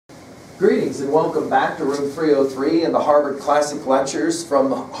Greetings and welcome back to room 303 in the Harvard Classic Lectures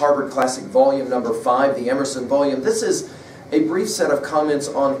from Harvard Classic Volume number 5, the Emerson volume. This is a brief set of comments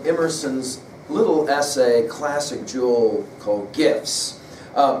on Emerson's little essay, classic jewel, called Gifts.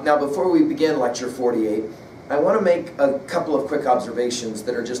 Now before we begin lecture 48, I want to make a couple of quick observations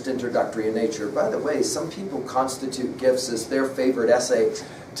that are just introductory in nature. By the way, some people constitute Gifts as their favorite essay.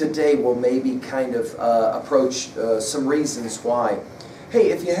 Today we'll maybe kind of approach some reasons why.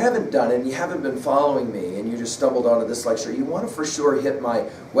 Hey, if you haven't done it and you haven't been following me and you just stumbled onto this lecture, you want to for sure hit my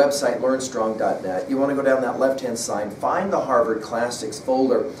website, learnstrong.net. You want to go down that left-hand side, find the Harvard Classics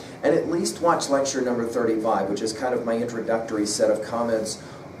folder, and at least watch lecture number 35, which is kind of my introductory set of comments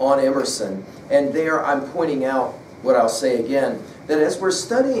on Emerson. And there I'm pointing out what I'll say again, that as we're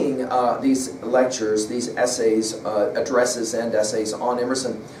studying these lectures, these essays, addresses and essays on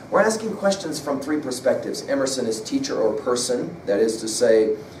Emerson, we're asking questions from three perspectives. Emerson is teacher or person, that is to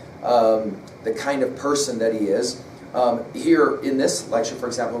say, the kind of person that he is. Here in this lecture, for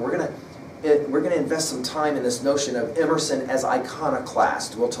example, we're going to invest some time in this notion of Emerson as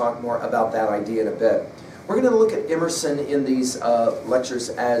iconoclast. We'll talk more about that idea in a bit. We're going to look at Emerson in these lectures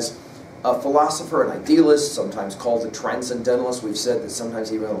as a philosopher, an idealist, sometimes called a transcendentalist. We've said that sometimes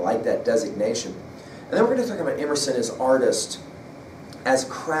he really liked that designation. And then we're going to talk about Emerson as artist, as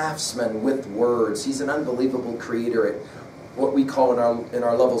craftsman with words. He's an unbelievable creator at what we call in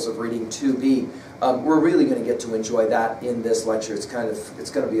our levels of reading 2B. We're really going to get to enjoy that in this lecture. It's going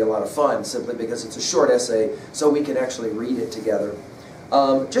to be a lot of fun simply because it's a short essay, so we can actually read it together.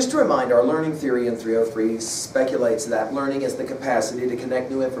 Just to remind, our learning theory in 303 speculates that learning is the capacity to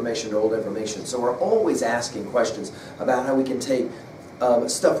connect new information to old information. So we're always asking questions about how we can take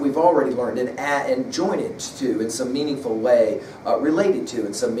stuff we've already learned and join it to in some meaningful way, related to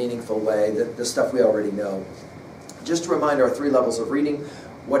in some meaningful way, the stuff we already know. Just to remind our three levels of reading.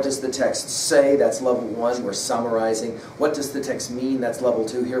 What does the text say? That's level 1. We're summarizing. What does the text mean? That's level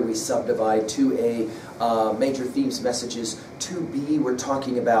 2. Here we subdivide. 2A, major themes, messages. 2B, we're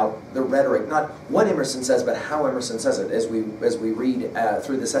talking about the rhetoric, not what Emerson says, but how Emerson says it. As we read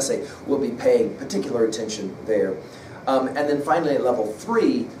through this essay, we'll be paying particular attention there. And then finally at level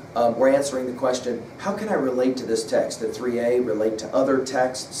 3, we're answering the question, how can I relate to this text? At 3A, relate to other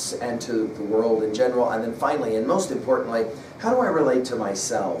texts and to the world in general. And then finally, and most importantly, how do I relate to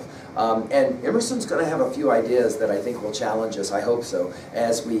myself? And Emerson's going to have a few ideas that I think will challenge us, I hope so,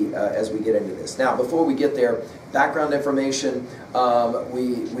 as we get into this. Now, before we get there, background information,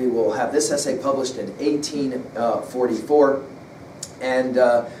 we will have this essay published in 1844. And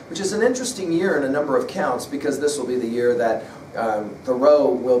which is an interesting year in a number of counts, because this will be the year that Thoreau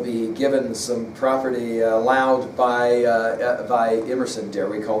will be given some property allowed by Emerson, dare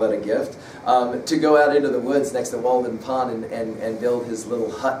we call that a gift, to go out into the woods next to Walden Pond and build his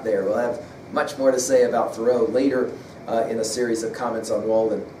little hut there. We'll have much more to say about Thoreau later in a series of comments on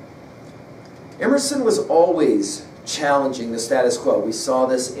Walden. Emerson was always challenging the status quo. We saw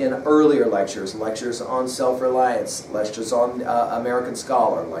this in earlier lectures on self-reliance, lectures on American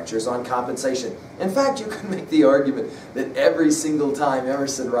Scholar, lectures on compensation. In fact, you can make the argument that every single time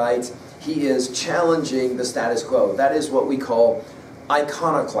Emerson writes, he is challenging the status quo. That is what we call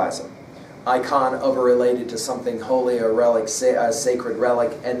iconoclasm. Icon over related to something holy, a relic, a sacred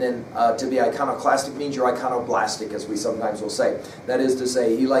relic, and then to be iconoclastic means you're iconoblastic, as we sometimes will say. That is to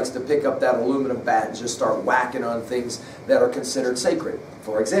say, he likes to pick up that aluminum bat and just start whacking on things that are considered sacred.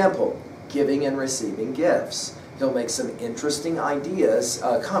 For example, giving and receiving gifts. He'll make some interesting ideas,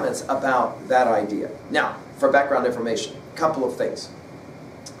 comments about that idea. Now, for background information, a couple of things.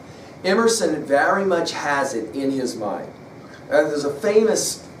 Emerson very much has it in his mind. There's a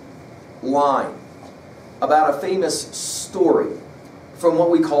famous line about a famous story from what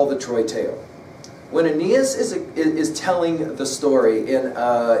we call the Troy Tale. When Aeneas is telling the story in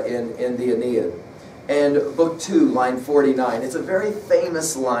the Aeneid, and Book 2, line 49, it's a very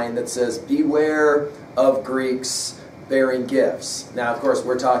famous line that says, "Beware of Greeks bearing gifts." Now, of course,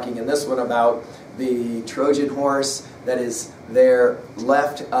 we're talking in this one about the Trojan horse that is there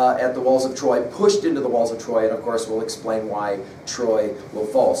left at the walls of Troy, pushed into the walls of Troy, and of course we'll explain why Troy will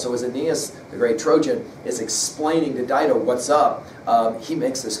fall. So as Aeneas, the great Trojan, is explaining to Dido what's up, he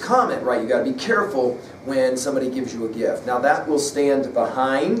makes this comment, right? You got to be careful when somebody gives you a gift. Now that will stand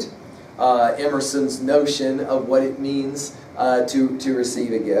behind Emerson's notion of what it means to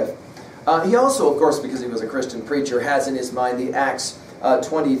receive a gift. He also, of course, because he was a Christian preacher, has in his mind the Acts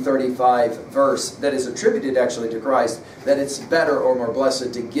 20:35 verse that is attributed actually to Christ, that it's better or more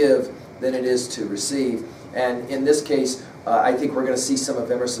blessed to give than it is to receive. And in this case, I think we're going to see some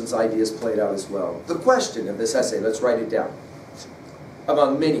of Emerson's ideas played out as well. The question of this essay, let's write it down.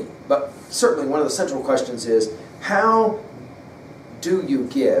 among many, but certainly one of the central questions is, how do you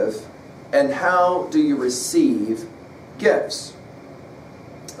give and how do you receive gifts?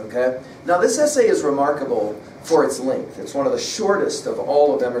 Okay? Now this essay is remarkable for its length. It's one of the shortest of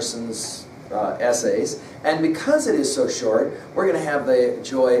all of Emerson's essays, and because it is so short, we're going to have the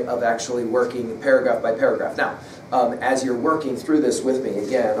joy of actually working paragraph by paragraph. Now, as you're working through this with me,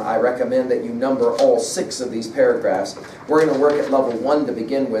 again, I recommend that you number all 6 of these paragraphs. We're going to work at level 1 to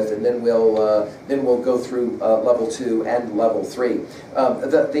begin with, and then we'll go through level 2 and level 3.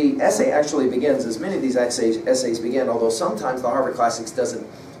 The essay actually begins, as many of these essays begin, although sometimes the Harvard Classics doesn't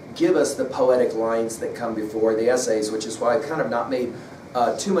give us the poetic lines that come before the essays, which is why I've kind of not made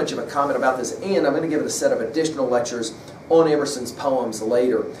too much of a comment about this, and I'm going to give it a set of additional lectures on Emerson's poems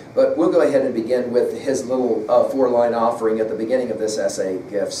later. But we'll go ahead and begin with his little 4-line offering at the beginning of this essay,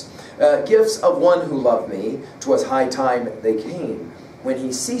 Gifts. Gifts of one who loved me, 'twas high time they came. When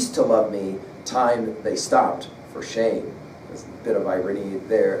he ceased to love me, time they stopped for shame. There's a bit of irony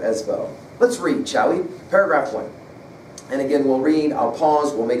there as well. Let's read, shall we? Paragraph 1. And again, we'll read, I'll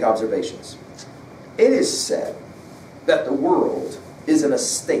pause, we'll make observations. It is said that the world is in a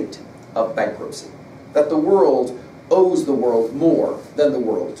state of bankruptcy, that the world owes the world more than the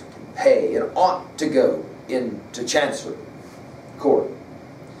world can pay and ought to go into chancery court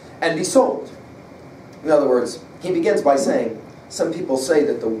and be sold. In other words, he begins by saying, some people say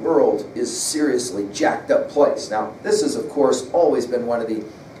that the world is a seriously jacked up place. Now, this has, of course, always been one of the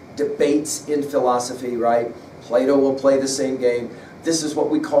debates in philosophy, right? Plato will play the same game. This is what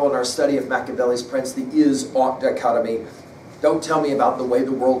we call in our study of Machiavelli's Prince the is-ought dichotomy. Don't tell me about the way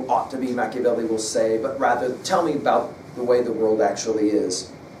the world ought to be, Machiavelli will say, but rather tell me about the way the world actually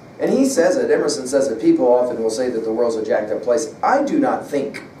is. And he says it, Emerson says it, people often will say that the world's a jacked up place. I do not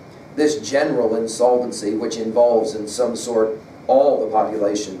think this general insolvency, which involves in some sort all the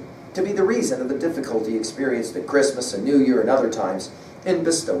population, to be the reason of the difficulty experienced at Christmas and New Year and other times in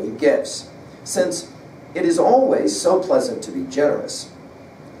bestowing gifts, since it is always so pleasant to be generous,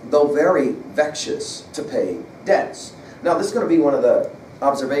 though very vexatious to pay debts. Now, this is going to be one of the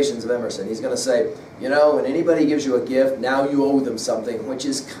observations of Emerson. He's going to say, you know, when anybody gives you a gift, now you owe them something, which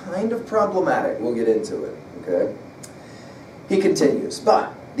is kind of problematic. We'll get into it, okay? He continues,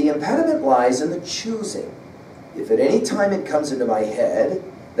 but the impediment lies in the choosing. If at any time it comes into my head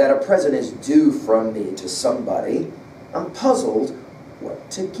that a present is due from me to somebody, I'm puzzled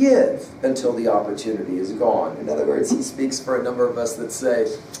what to give until the opportunity is gone. In other words, he speaks for a number of us that say,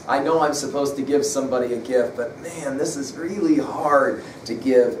 I know I'm supposed to give somebody a gift, but man, this is really hard to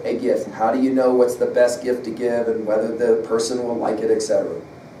give a gift. How do you know what's the best gift to give and whether the person will like it, etc.?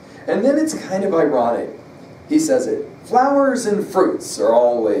 And then it's kind of ironic. He says it, flowers and fruits are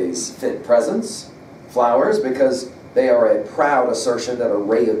always fit presents. Flowers because they are a proud assertion that a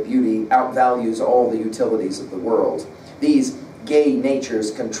ray of beauty outvalues all the utilities of the world. These gay natures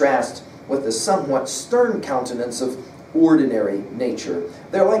contrast with the somewhat stern countenance of ordinary nature.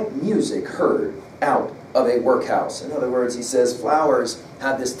 They're like music heard out of a workhouse. In other words, he says, flowers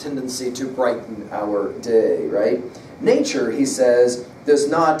have this tendency to brighten our day, right? Nature, he says, does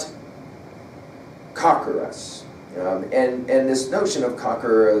not cocker us. And this notion of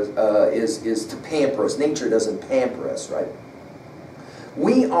cocker is to pamper us. Nature doesn't pamper us, right?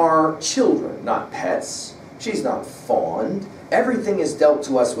 We are children, not pets. She's not fond. Everything is dealt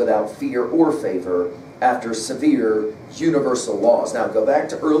to us without fear or favor after severe universal laws. Now, go back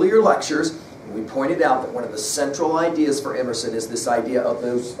to earlier lectures. We pointed out that one of the central ideas for Emerson is this idea of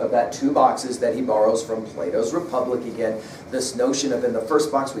that 2 boxes that he borrows from Plato's Republic again. This notion of in the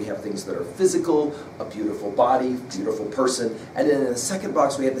first box we have things that are physical, a beautiful body, beautiful person, and then in the second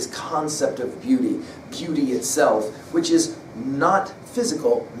box we have this concept of beauty, beauty itself, which is not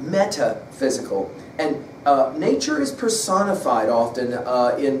physical, metaphysical. And nature is personified often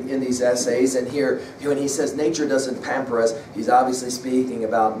in these essays, and here when he says nature doesn't pamper us, he's obviously speaking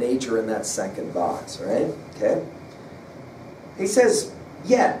about nature in that second box, right? Okay. He says,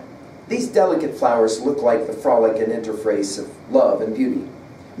 yet these delicate flowers look like the frolic and interface of love and beauty.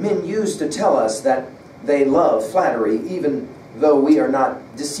 Men used to tell us that they love flattery, even though we are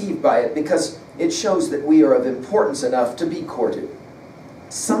not deceived by it, because it shows that we are of importance enough to be courted.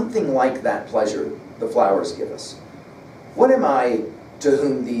 Something like that pleasure the flowers give us. What am I to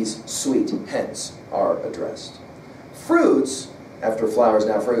whom these sweet hints are addressed? Fruits, after flowers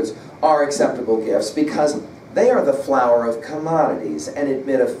now fruits, are acceptable gifts because they are the flower of commodities and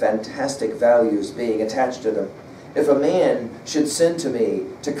admit of fantastic values being attached to them. If a man should send to me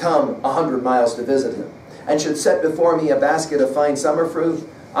to come 100 miles to visit him, and should set before me a basket of fine summer fruit,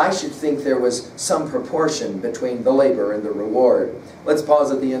 I should think there was some proportion between the labor and the reward. Let's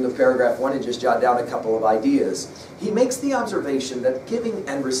pause at the end of paragraph 1 and just jot down a couple of ideas. He makes the observation that giving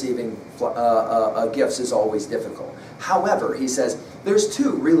and receiving gifts is always difficult. However, he says, there's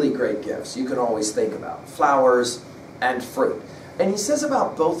two really great gifts you can always think about: flowers and fruit. And he says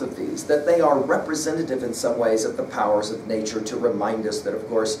about both of these that they are representative in some ways of the powers of nature, to remind us that, of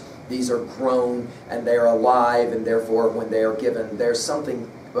course, these are grown and they are alive, and therefore when they are given, there's something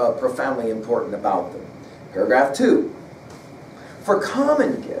profoundly important about them. Paragraph 2. For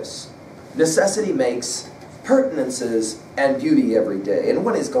common gifts, necessity makes pertinences and beauty every day, and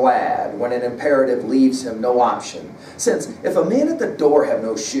one is glad when an imperative leaves him no option. Since if a man at the door have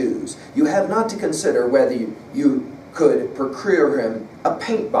no shoes, you have not to consider whether you could procure him a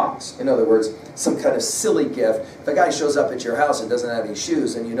paint box. In other words, some kind of silly gift. If a guy shows up at your house and doesn't have any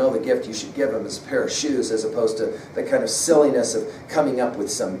shoes, and you know the gift you should give him is a pair of shoes, as opposed to the kind of silliness of coming up with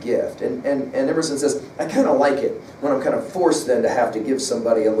some gift. And Emerson says, I kind of like it when I'm kind of forced then to have to give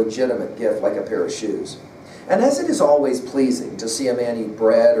somebody a legitimate gift like a pair of shoes. And as it is always pleasing to see a man eat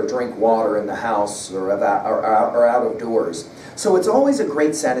bread or drink water in the house or out of doors, so it's always a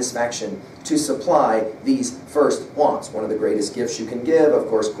great satisfaction to supply these first wants. One of the greatest gifts you can give, of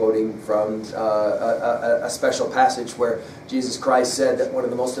course, quoting from a special passage where Jesus Christ said that one of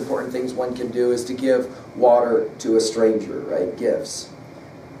the most important things one can do is to give water to a stranger, right? Gifts.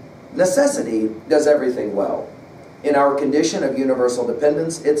 Necessity does everything well. In our condition of universal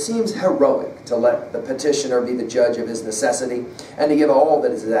dependence, it seems heroic to let the petitioner be the judge of his necessity and to give all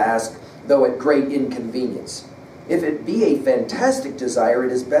that is asked, though at great inconvenience. If it be a fantastic desire,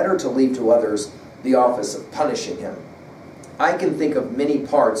 it is better to leave to others the office of punishing him. I can think of many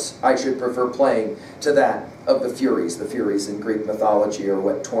parts I should prefer playing to that of the Furies. The Furies in Greek mythology are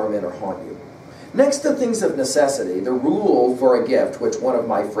what torment or haunt you. Next to things of necessity, the rule for a gift, which one of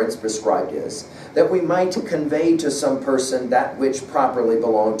my friends prescribed, is that we might convey to some person that which properly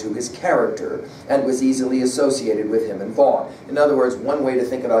belonged to his character and was easily associated with him in thought. In other words, one way to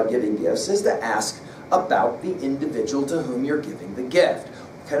think about giving gifts is to ask about the individual to whom you're giving the gift.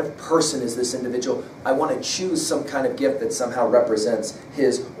 What kind of person is this individual? I want to choose some kind of gift that somehow represents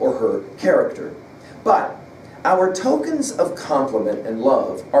his or her character. But our tokens of compliment and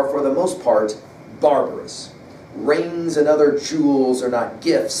love are for the most part barbarous. Rings and other jewels are not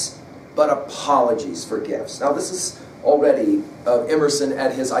gifts, but apologies for gifts. Now this is already Emerson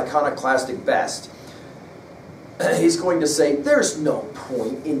at his iconoclastic best. He's going to say, there's no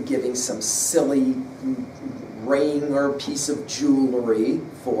point in giving some silly ring or piece of jewelry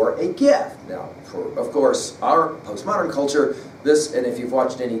for a gift. Now, of course, our postmodern culture, this, and if you've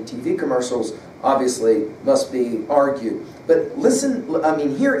watched any TV commercials, obviously must be argued. But listen, I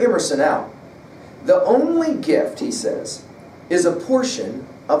mean, hear Emerson out. The only gift, he says, is a portion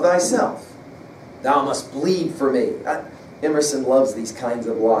of thyself. Thou must bleed for me. Emerson loves these kinds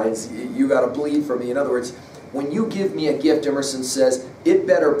of lines. You got to bleed for me. In other words, when you give me a gift, Emerson says, it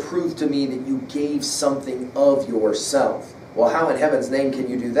better prove to me that you gave something of yourself. Well, how in heaven's name can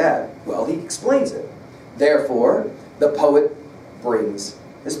you do that? Well, he explains it. Therefore, the poet brings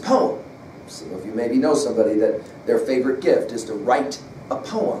his poem. Some of you maybe know somebody that their favorite gift is to write a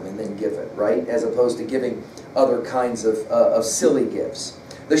poem and then give it, right? As opposed to giving other kinds of silly gifts.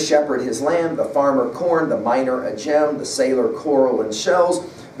 The shepherd his lamb, the farmer corn, the miner a gem, the sailor coral and shells,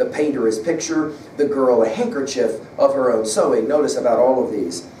 the painter his picture, the girl a handkerchief of her own sewing. Notice about all of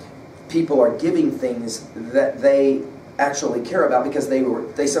these. People are giving things that they actually care about because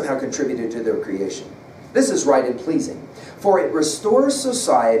they somehow contributed to their creation. This is right and pleasing, for it restores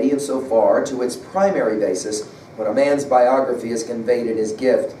society insofar to its primary basis when a man's biography is conveyed in his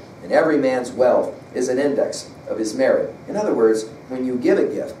gift, and every man's wealth is an index of his merit. In other words, when you give a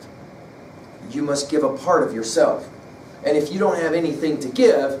gift, you must give a part of yourself. And if you don't have anything to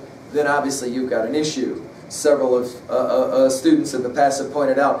give, then obviously you've got an issue. Several of students in the past have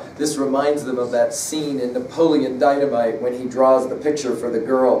pointed out, this reminds them of that scene in Napoleon Dynamite when he draws the picture for the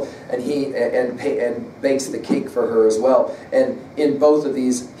girl and bakes the cake for her as well. And in both of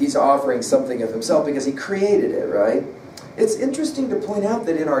these, he's offering something of himself because he created it, right? It's interesting to point out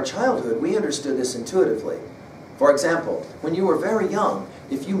that in our childhood, we understood this intuitively. For example, when you were very young,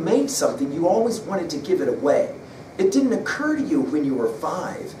 if you made something, you always wanted to give it away. It didn't occur to you when you were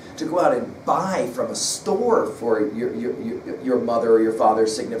 5 to go out and buy from a store for your mother or your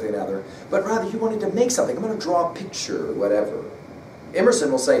father's significant other, but rather you wanted to make something. I'm going to draw a picture or whatever.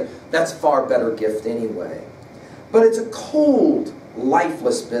 Emerson will say, that's a far better gift anyway. But it's a cold,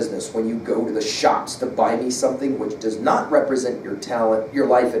 lifeless business when you go to the shops to buy me something which does not represent your talent, your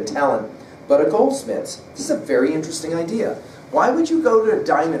life and talent, but a goldsmith's. This is a very interesting idea. Why would you go to a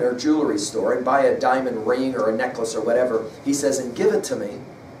diamond or jewelry store and buy a diamond ring or a necklace or whatever, he says, and give it to me?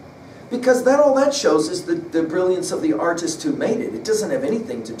 Because all that shows is the brilliance of the artist who made it. It doesn't have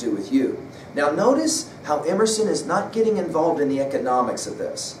anything to do with you. Now notice how Emerson is not getting involved in the economics of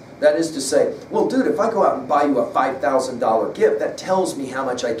this. That is to say, well, dude, if I go out and buy you a $5,000 gift, that tells me how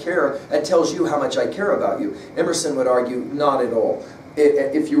much I care. That tells you how much I care about you. Emerson would argue, not at all.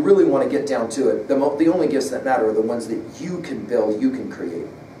 If you really want to get down to it, the only gifts that matter are the ones that you can build, you can create.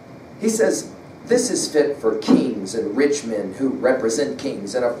 He says, this is fit for kings and rich men who represent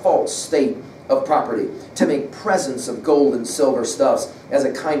kings in a false state of property, to make presents of gold and silver stuffs as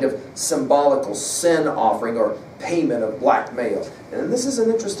a kind of symbolical sin offering or payment of blackmail. And this is an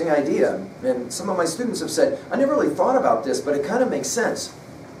interesting idea, and some of my students have said, I never really thought about this, but it kind of makes sense.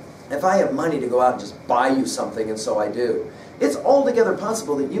 If I have money to go out and just buy you something, and so I do, it's altogether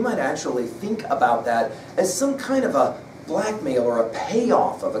possible that you might actually think about that as some kind of a blackmail or a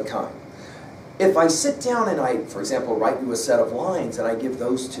payoff of a kind. If I sit down and I, for example, write you a set of lines and I give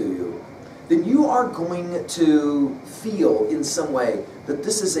those to you, then you are going to feel in some way that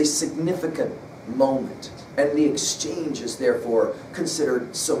this is a significant moment, and the exchange is therefore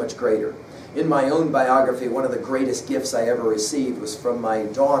considered so much greater. In my own biography, one of the greatest gifts I ever received was from my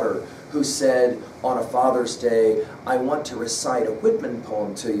daughter, who said on a Father's Day, I want to recite a Whitman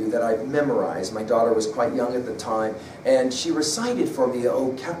poem to you that I've memorized. My daughter was quite young at the time, and she recited for me,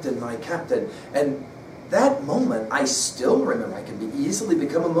 "Oh, Captain, my Captain." And that moment, I still remember. I can easily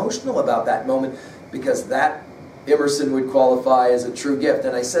become emotional about that moment, because that Emerson would qualify as a true gift.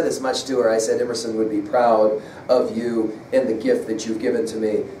 And I said as much to her. I said, Emerson would be proud of you and the gift that you've given to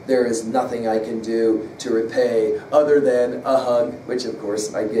me. There is nothing I can do to repay other than a hug, which of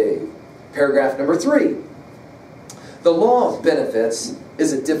course I gave. Paragraph number 3. The law of benefits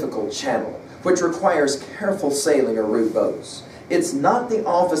is a difficult channel, which requires careful sailing or rude boats. It's not the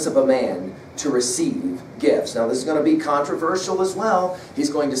office of a man to receive gifts. Now this is going to be controversial as well.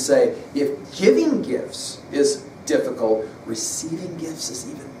 He's going to say, if giving gifts is difficult, receiving gifts is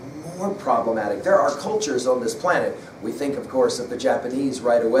even more problematic. There are cultures on this planet, we think of course of the Japanese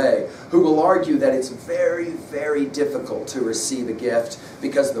right away, who will argue that it's very, very difficult to receive a gift,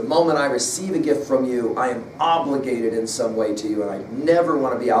 because the moment I receive a gift from you, I am obligated in some way to you, and I never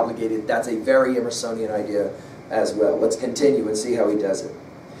want to be obligated. That's a very Emersonian idea as well. Let's continue and see how he does it.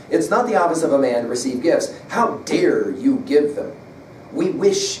 It's not the office of a man to receive gifts. How dare you give them? We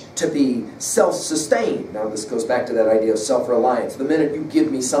wish to be self-sustained. Now this goes back to that idea of self-reliance. The minute you give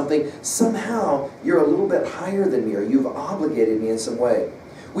me something, somehow you're a little bit higher than me, or you've obligated me in some way.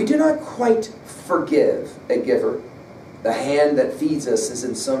 We do not quite forgive a giver. The hand that feeds us is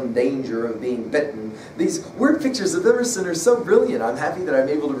in some danger of being bitten. These word pictures of Emerson are so brilliant. I'm happy that I'm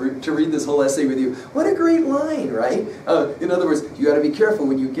able to read this whole essay with you. What a great line, right? In other words, you got to be careful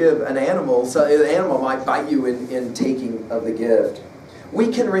when you give an animal. So an animal might bite you in taking of the gift. We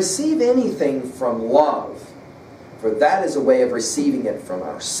can receive anything from love, for that is a way of receiving it from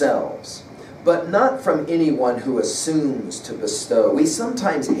ourselves, but not from anyone who assumes to bestow. We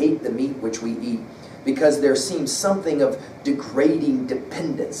sometimes hate the meat which we eat, because there seems something of degrading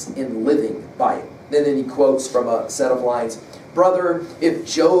dependence in living by it. And then he quotes from a set of lines, "Brother, if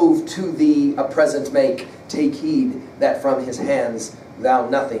Jove to thee a present make, take heed that from his hands thou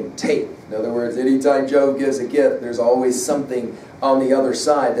nothing take." In other words, anytime Jove gives a gift, there's always something on the other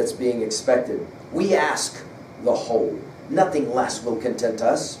side that's being expected. We ask the whole. Nothing less will content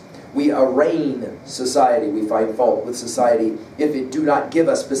us. We arraign society, we find fault with society, if it do not give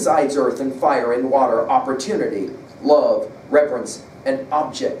us, besides earth and fire and water, opportunity, love, reverence, and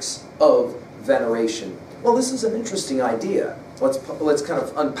objects of veneration. Well, this is an interesting idea. Let's kind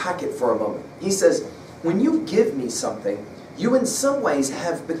of unpack it for a moment. He says, when you give me something, you in some ways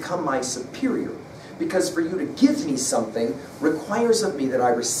have become my superior, because for you to give me something requires of me that I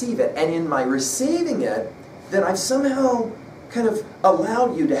receive it, and in my receiving it, then I've somehow kind of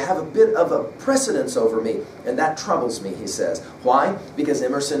allowed you to have a bit of a precedence over me, and that troubles me, he says. Why? Because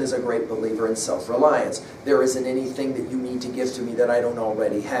Emerson is a great believer in self-reliance. There isn't anything that you need to give to me that I don't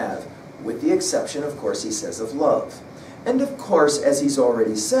already have, with the exception, of course, he says, of love. And of course, as he's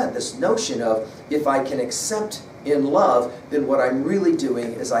already said, this notion of if I can accept in love, then what I'm really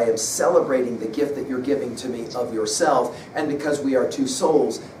doing is I am celebrating the gift that you're giving to me of yourself, and because we are two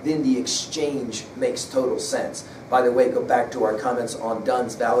souls, then the exchange makes total sense. By the way, go back to our comments on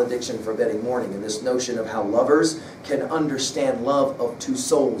Donne's valediction forbidding mourning, and this notion of how lovers can understand love of two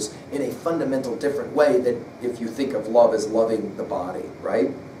souls in a fundamental different way than if you think of love as loving the body,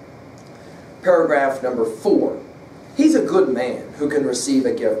 right? Paragraph number 4. He's a good man who can receive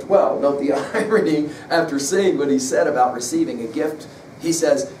a gift well. Note the irony after saying what he said about receiving a gift. He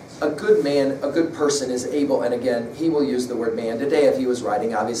says, a good man, a good person is able, and again, he will use the word man. Today, if he was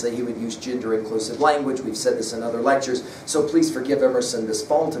writing, obviously he would use gender-inclusive language. We've said this in other lectures, so please forgive Emerson this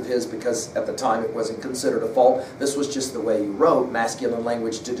fault of his, because at the time it wasn't considered a fault. This was just the way he wrote, masculine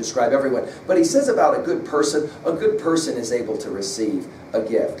language to describe everyone. But he says about a good person is able to receive a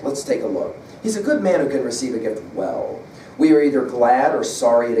gift. Let's take a look. He's a good man who can receive a gift well. We are either glad or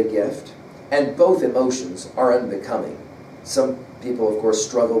sorry at a gift, and both emotions are unbecoming. Some people, of course,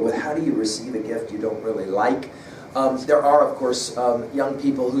 struggle with how do you receive a gift you don't really like. There are, of course, young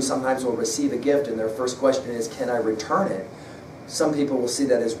people who sometimes will receive a gift and their first question is, can I return it? Some people will see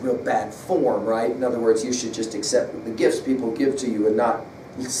that as real bad form, right? In other words, you should just accept the gifts people give to you and not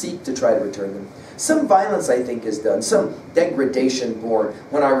seek to try to return them. Some violence, I think, is done, some degradation born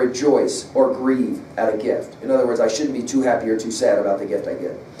when I rejoice or grieve at a gift. In other words, I shouldn't be too happy or too sad about the gift I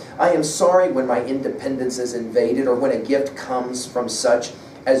get. I am sorry when my independence is invaded or when a gift comes from such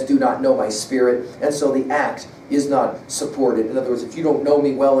as do not know my spirit, and so the act is not supported. In other words, if you don't know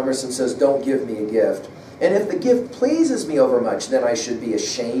me well, Emerson says, don't give me a gift. And if the gift pleases me overmuch, then I should be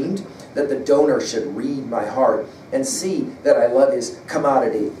ashamed that the donor should read my heart and see that I love his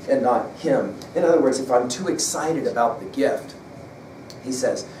commodity and not him. In other words, if I'm too excited about the gift, he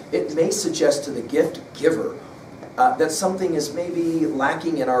says, it may suggest to the gift giver that something is maybe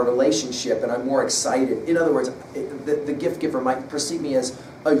lacking in our relationship and I'm more excited. In other words, the gift giver might perceive me as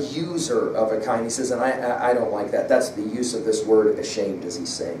a user of a kind. He says, and I don't like that. That's the use of this word ashamed, as he's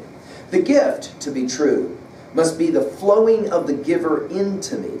saying. The gift, to be true, must be the flowing of the giver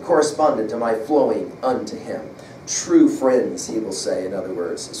into me, correspondent to my flowing unto him. True friends, he will say, in other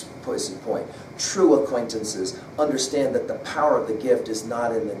words, is his point. True acquaintances understand that the power of the gift is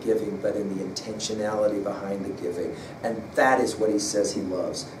not in the giving, but in the intentionality behind the giving. And that is what he says he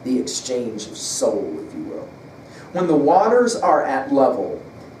loves, the exchange of soul, if you will. When the waters are at level,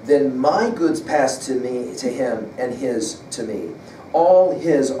 then my goods pass to me, to him, and his to me. All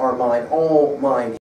his are mine, all mine